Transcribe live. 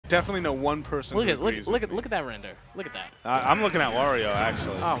definitely know one person Look who at agrees look with at that render. Look at that. I'm looking at Wario,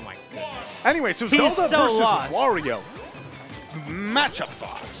 actually. Oh my goodness. Anyway, so He's Zelda so versus lost. Wario. Matchup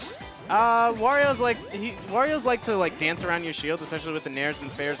thoughts. Wario's like to like dance around your shield, especially with the nairs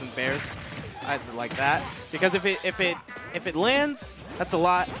and fairs and bears. I like that because if it lands, that's a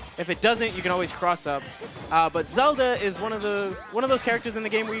lot. If it doesn't, you can always cross up. But Zelda is one of those characters in the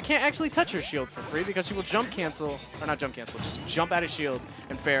game where you can't actually touch her shield for free because she will jump cancel, or not jump cancel, just jump out of shield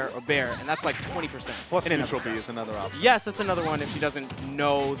and fair or bear, and that's like 20%. Plus neutral B is another option. Yes, that's another one if she doesn't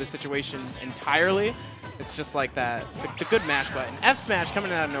know the situation entirely. It's just like that, the good mash button. F smash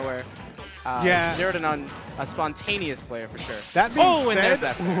coming out of nowhere. Yeah. ZeroTwoNone, a spontaneous player for sure. That being and said, there's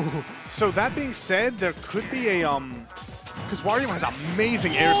that fair. So that being said, there could be a because Wario has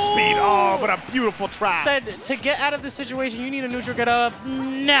amazing airspeed. Oh, what a beautiful trap! Said to get out of this situation, you need a neutral get up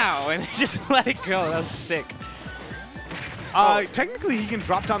now, and just let it go. That was sick. Technically, he can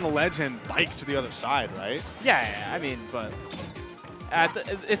drop down the ledge and bike to the other side, right? Yeah, I mean, but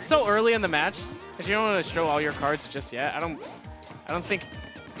it's so early in the match that you don't want to show all your cards just yet. I don't think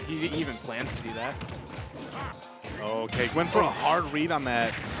he even plans to do that. Okay, went for a hard read on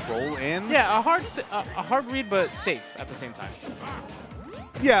that roll in. Yeah, a hard read, but safe at the same time.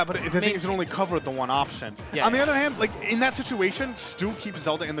 Yeah, but the thing is, it only covered the one option. Yeah, on the other hand, like in that situation, Stu keeps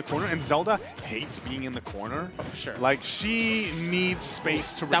Zelda in the corner, and Zelda hates being in the corner. Oh, for sure. Like she needs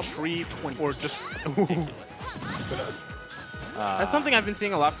space to retreat or just. Ridiculous. That's something I've been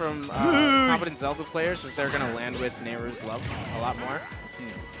seeing a lot from competent Zelda players, is they're gonna land with Nehru's Love a lot more.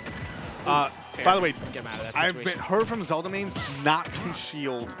 By the way, get out of that I've heard from Zelda mains not to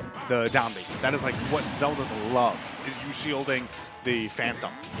shield the down B. That is like what Zelda's love, is you shielding the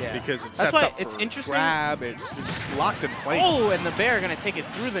Phantom. Yeah. Because it That's sets why up it's for interesting. grab, it's just locked in place. Oh, and the bear are going to take it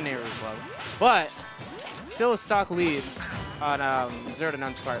through the Nehru's Love. But still a stock lead on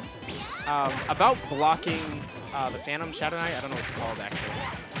ZeroTwoNone's part. About blocking the Phantom Shadow Knight, I don't know what it's called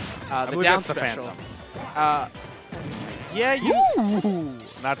actually. The down special. Yeah, Ooh,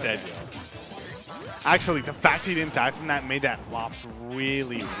 not dead yet. Actually, the fact he didn't die from that made that loft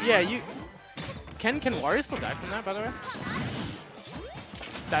really. Yeah, Can Wario still die from that, by the way?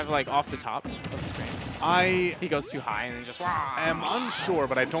 Dive like off the top of the screen. He goes too high and then just. I am unsure,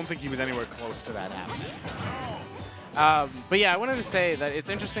 but I don't think he was anywhere close to that happening. But yeah, I wanted to say that it's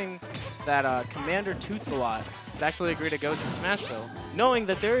interesting that Commander Tootsalot actually agreed to go to Smashville, knowing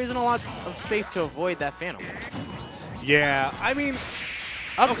that there isn't a lot of space to avoid that Phantom. Yeah, I mean,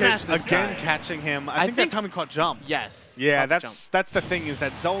 smash this again guy. catching him. I think that time he caught jump. Yes. Yeah, that's the thing, is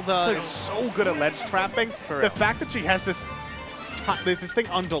that Zelda is so good at ledge trapping. The fact that she has this thing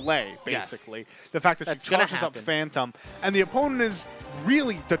on delay, basically. Yes. The fact that she charges up Phantom, and the opponent is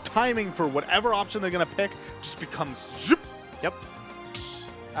really, the timing for whatever option they're going to pick just becomes zip. Yep.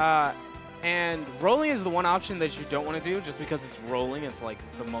 And rolling is the one option that you don't want to do, just because it's rolling. It's like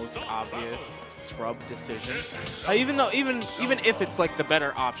the most obvious scrub decision. Even if it's like the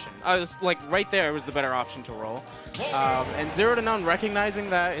better option, like right there, it was the better option to roll. And ZeroTwoNone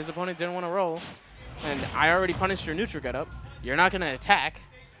recognizing that his opponent didn't want to roll, and I already punished your neutral get up. You're not going to attack.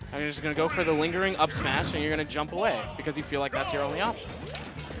 And you're just going to go for the lingering up smash, and you're going to jump away because you feel like that's your only option.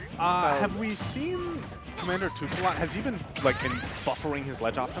 Have we seen Commander Tootsalot? Has he been like buffering his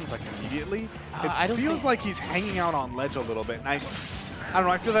ledge options like immediately? It feels like he's hanging out on ledge a little bit, and I don't know.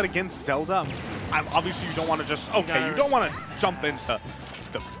 I feel that against Zelda, obviously you don't want to just you don't want to jump into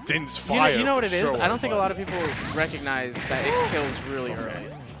the Din's fire. You know what it is? Sure, I don't think a lot of people recognize that it kills really early.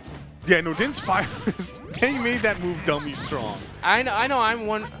 Yeah, no, Din's fire they made that move dummy strong. I know. I'm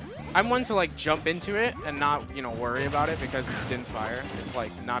one to like jump into it and not worry about it because it's Din's fire. It's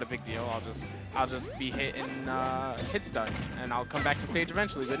like not a big deal. I'll just be hit and hit stun, and I'll come back to stage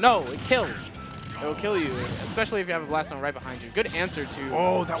eventually. But no, it kills. It will kill you, especially if you have a blast zone right behind you. Good answer to.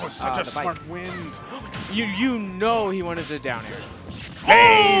 Oh, that was such a smart wind. You know he wanted to down air.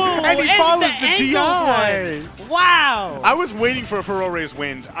 Hey, and he follows the deal play. Wow! I was waiting for Furore's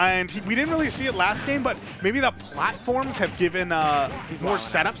wind, and we didn't really see it last game, but maybe the platforms have given more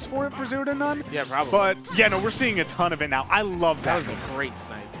setups for it for ZeroTwoNone. Yeah, probably. But yeah, no, we're seeing a ton of it now. I love that. That was a great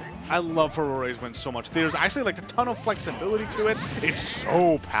snipe. I love Furore's wind so much. There's actually like a ton of flexibility to it. It's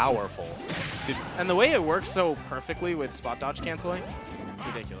so powerful. And the way it works so perfectly with spot dodge canceling, it's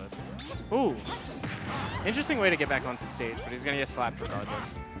ridiculous. Ooh. Interesting way to get back onto stage, but he's going to get slapped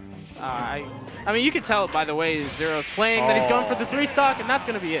regardless. I mean, you can tell by the way Zero's playing that he's going for the 3-stock, and that's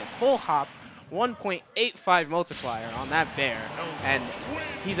going to be it. Full hop, 1.85 multiplier on that bear, and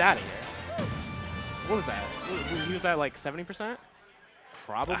he's out of here. What was that? He was at like 70%?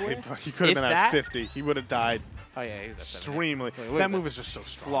 Probably. He could have been at 50. He would have died. Oh yeah, he was at 70. Extremely. That move is just so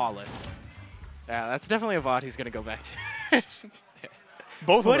strong. Flawless. Yeah, that's definitely a VOD he's going to go back to.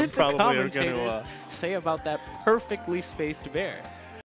 Both what of them did the probably are going commentators to say about that perfectly spaced bear?